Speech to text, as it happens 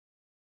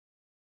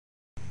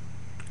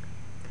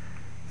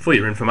For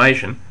your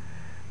information,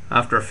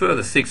 after a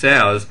further 6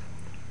 hours,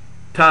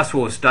 Task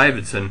Force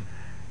Davidson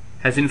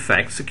has in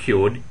fact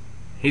secured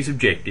his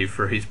objective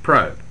for his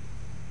probe.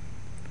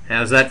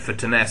 How's that for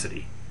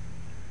tenacity?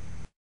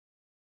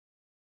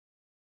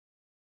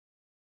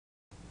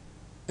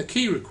 A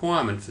key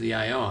requirement for the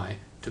AI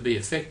to be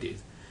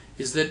effective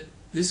is that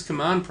this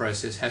command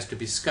process has to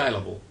be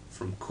scalable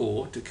from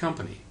core to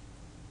company.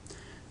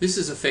 This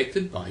is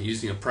effected by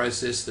using a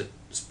process that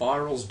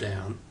spirals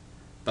down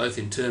both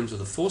in terms of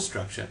the force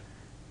structure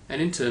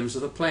and in terms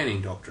of the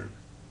planning doctrine.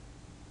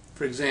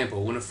 For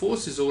example, when a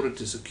force is ordered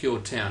to secure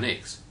town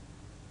X,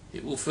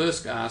 it will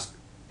first ask,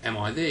 am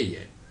I there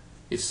yet?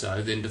 If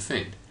so, then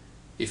defend.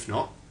 If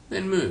not,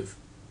 then move.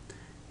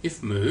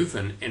 If move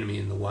and enemy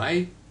in the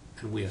way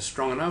and we are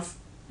strong enough,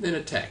 then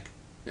attack,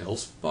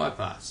 else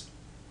bypass.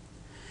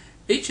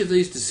 Each of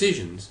these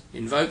decisions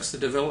invokes the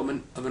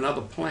development of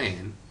another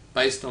plan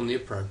based on the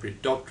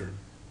appropriate doctrine.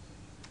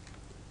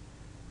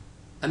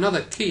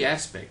 Another key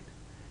aspect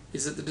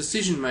is that the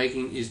decision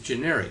making is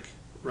generic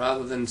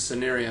rather than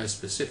scenario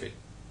specific.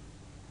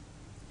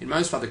 In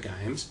most other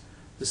games,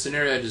 the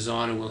scenario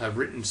designer will have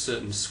written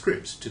certain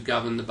scripts to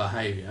govern the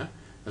behaviour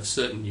of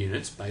certain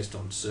units based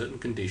on certain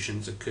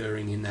conditions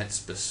occurring in that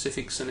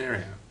specific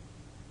scenario.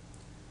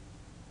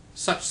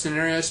 Such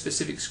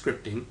scenario-specific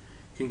scripting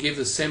can give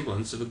the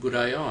semblance of a good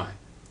AI.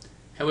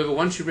 However,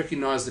 once you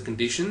recognise the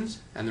conditions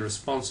and the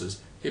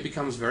responses, it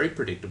becomes very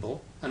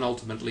predictable and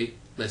ultimately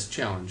less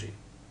challenging.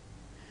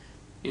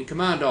 In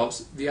Command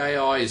Ops, the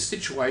AI is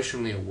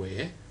situationally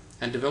aware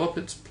and develops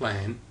its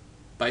plan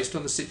based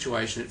on the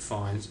situation it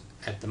finds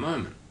at the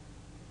moment.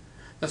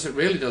 Thus it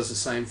rarely does the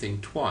same thing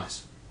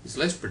twice, is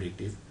less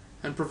predictive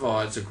and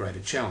provides a greater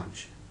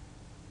challenge.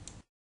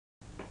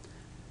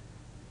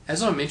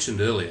 As I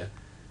mentioned earlier,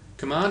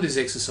 command is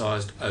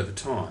exercised over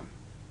time,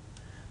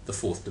 the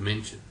fourth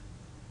dimension.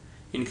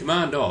 In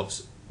Command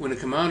Ops, when a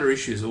commander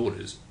issues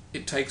orders,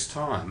 it takes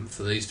time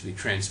for these to be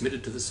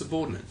transmitted to the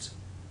subordinates.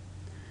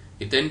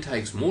 It then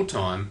takes more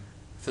time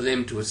for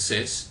them to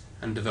assess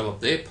and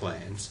develop their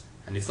plans,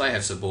 and if they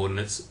have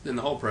subordinates, then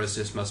the whole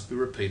process must be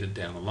repeated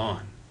down the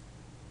line.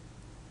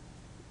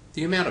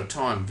 The amount of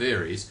time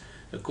varies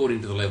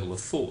according to the level of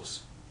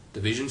force.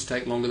 Divisions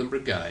take longer than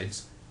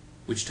brigades,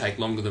 which take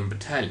longer than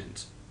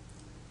battalions.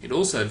 It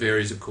also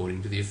varies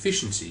according to the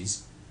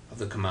efficiencies of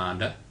the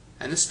commander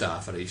and the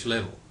staff at each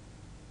level.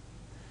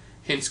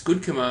 Hence,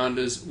 good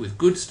commanders with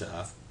good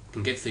staff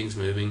can get things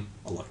moving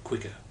a lot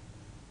quicker.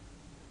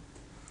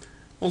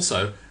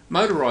 Also,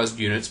 motorised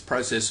units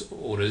process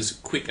orders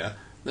quicker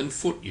than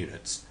foot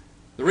units.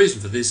 The reason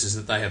for this is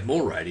that they have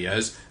more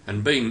radios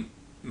and, being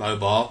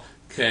mobile,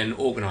 can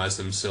organise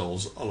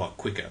themselves a lot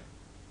quicker.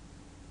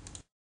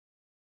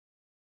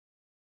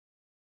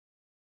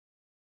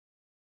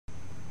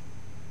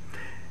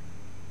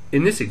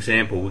 In this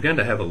example, we're going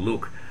to have a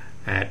look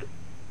at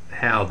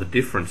how the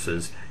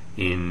differences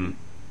in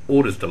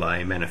orders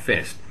delay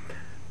manifest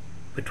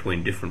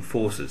between different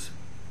forces.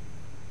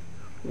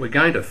 We're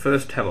going to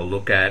first have a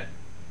look at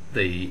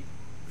the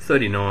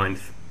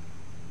 39th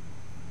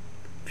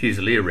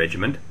Fusilier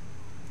Regiment.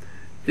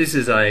 This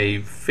is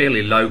a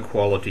fairly low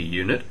quality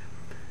unit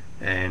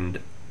and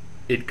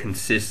it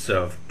consists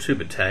of 2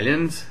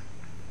 battalions,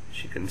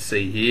 as you can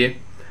see here,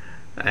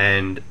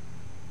 and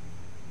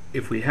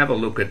if we have a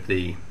look at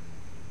the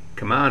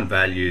command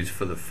values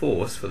for the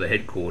force, for the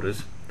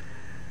headquarters,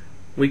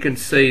 we can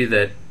see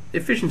that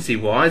efficiency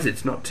wise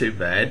it's not too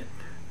bad.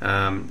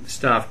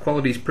 Staff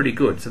quality is pretty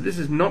good, so this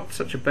is not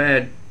such a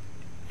bad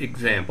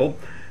example,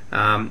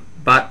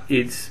 but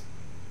it's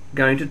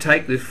going to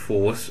take this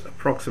force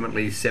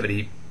approximately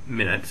 70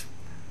 minutes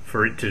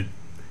for it to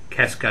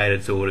cascade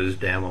its orders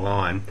down the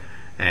line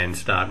and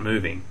start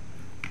moving.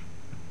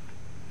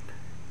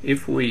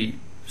 If we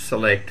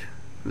select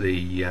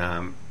the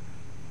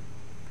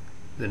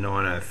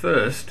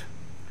 901st,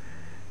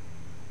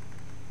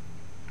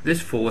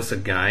 this force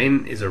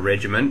again is a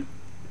regiment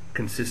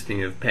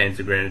consisting of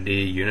Panzer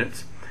Grenadier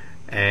units,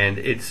 and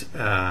it's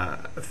a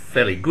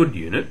fairly good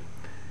unit.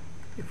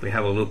 If we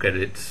have a look at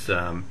its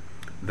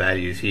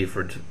values here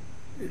for its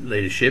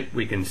leadership,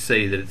 we can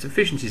see that its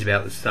efficiency is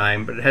about the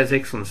same, but it has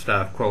excellent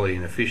staff quality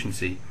and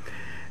efficiency,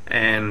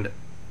 and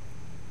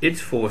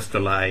its force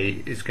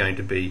delay is going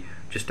to be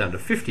just under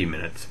 50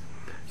 minutes.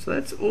 So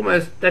that's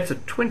a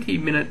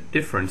 20-minute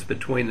difference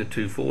between the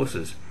two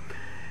forces.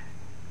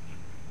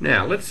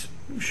 Now let's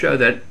show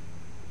that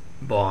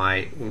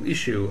we'll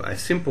issue a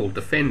simple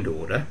defend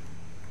order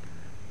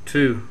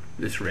to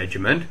this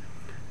regiment,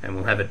 and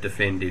we'll have it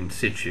defend in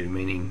situ,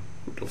 meaning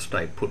it'll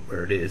stay put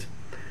where it is.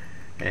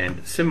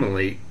 And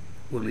similarly,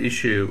 we'll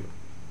issue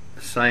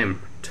the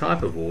same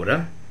type of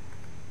order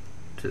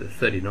to the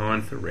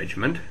 39th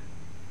Regiment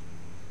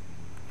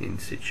in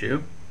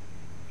situ,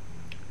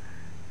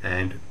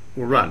 and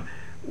we'll run.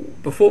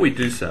 Before we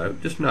do so,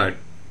 just note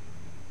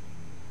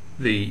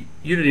the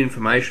unit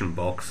information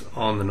box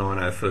on the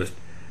 901st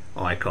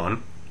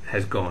icon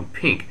has gone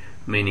pink,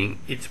 meaning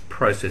it's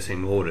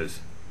processing orders.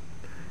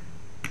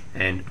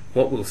 And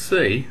what we'll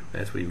see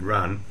as we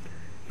run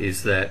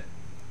is that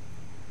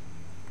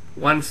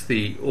once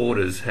the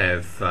orders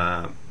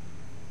have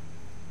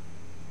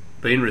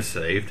been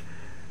received,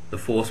 the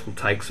force will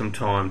take some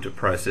time to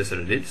process it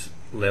at its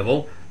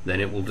level, then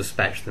it will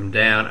dispatch them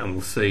down, and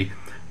we'll see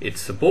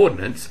its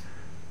subordinates,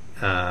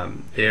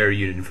 their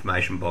unit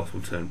information box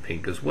will turn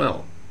pink as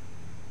well.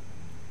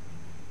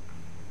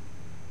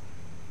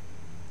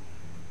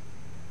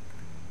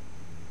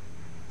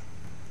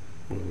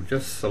 We'll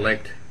just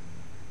select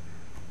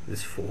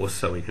this force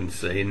so we can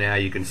see. Now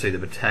you can see the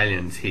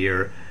battalions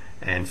here,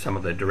 and some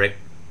of the direct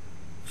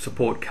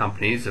support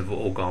companies have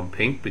all gone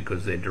pink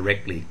because they're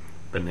directly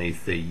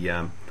beneath the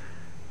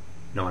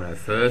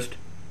 901st,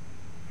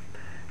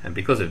 and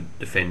because of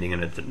defending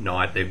and it's at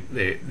night,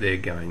 they're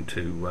going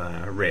to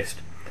rest.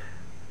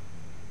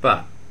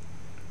 But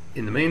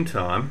in the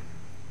meantime,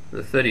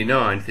 the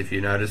 39th, if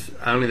you notice,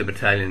 only the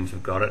battalions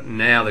have got it.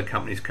 Now the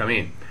companies come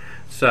in.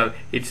 So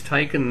it's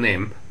taken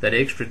them that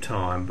extra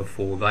time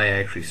before they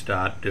actually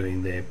start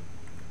doing their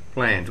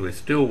plans. We're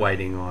still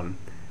waiting on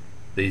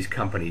these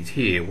companies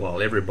here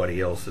while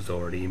everybody else has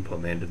already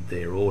implemented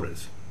their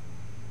orders.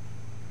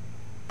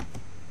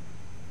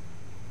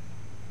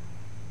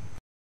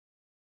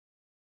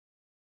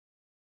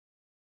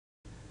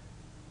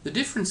 The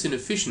difference in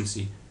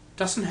efficiency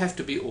doesn't have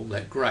to be all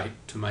that great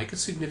to make a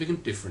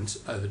significant difference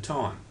over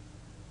time.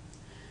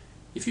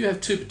 If you have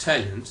two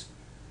battalions,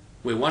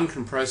 where one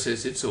can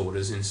process its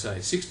orders in,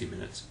 say, 60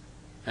 minutes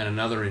and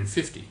another in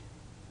 50,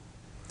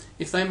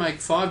 if they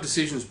make 5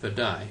 decisions per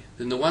day,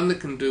 then the one that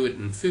can do it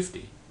in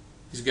 50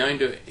 is going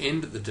to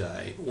end the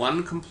day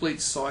one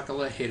complete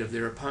cycle ahead of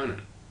their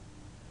opponent.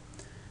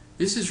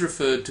 This is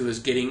referred to as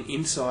getting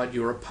inside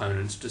your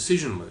opponent's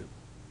decision loop.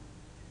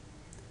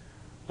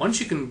 Once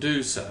you can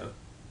do so,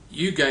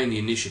 you gain the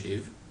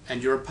initiative,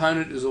 and your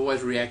opponent is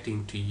always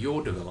reacting to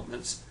your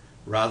developments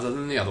rather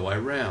than the other way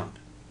around.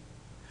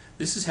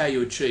 This is how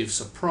you achieve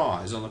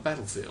surprise on the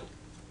battlefield.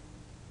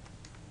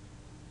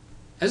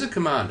 As a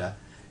commander,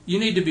 you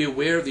need to be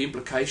aware of the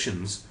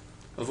implications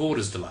of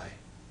orders delay.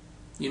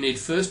 You need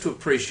first to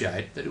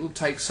appreciate that it will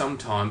take some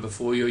time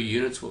before your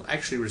units will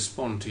actually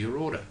respond to your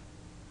order.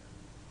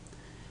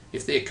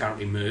 If they're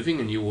currently moving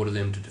and you order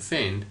them to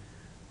defend,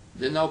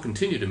 then they'll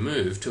continue to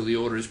move till the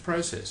order is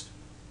processed.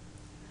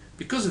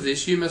 Because of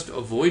this, you must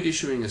avoid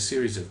issuing a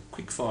series of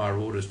quick-fire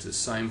orders to the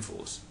same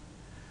force.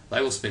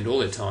 They will spend all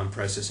their time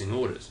processing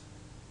orders.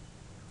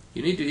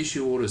 You need to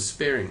issue orders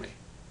sparingly.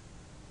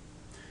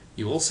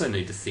 You also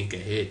need to think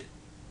ahead.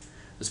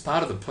 As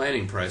part of the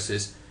planning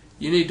process,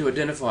 you need to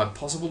identify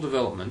possible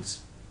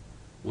developments,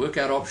 work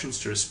out options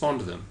to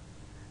respond to them,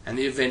 and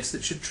the events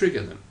that should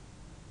trigger them.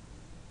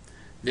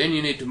 Then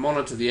you need to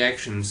monitor the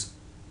actions,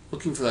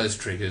 looking for those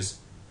triggers,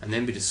 and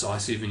then be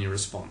decisive in your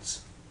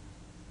response.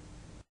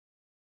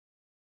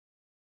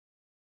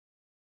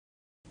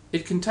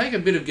 It can take a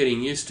bit of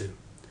getting used to,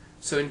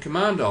 so in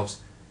Command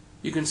Ops,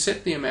 you can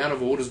set the amount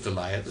of orders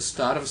delay at the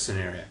start of a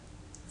scenario,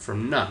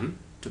 from none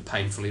to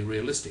painfully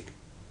realistic.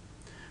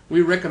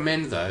 We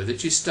recommend, though,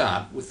 that you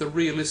start with the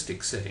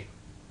realistic setting.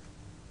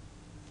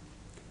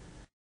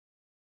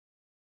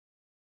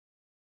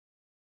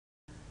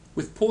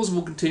 With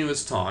pausable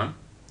continuous time,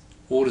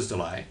 orders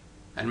delay,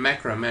 and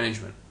macro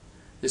management,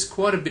 there's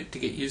quite a bit to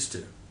get used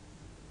to.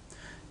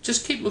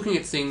 Just keep looking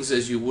at things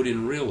as you would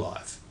in real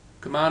life.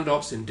 Command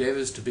Ops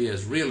endeavours to be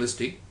as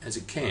realistic as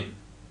it can.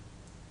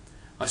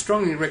 I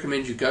strongly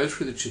recommend you go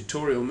through the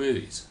tutorial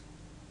movies.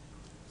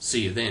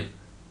 See you then.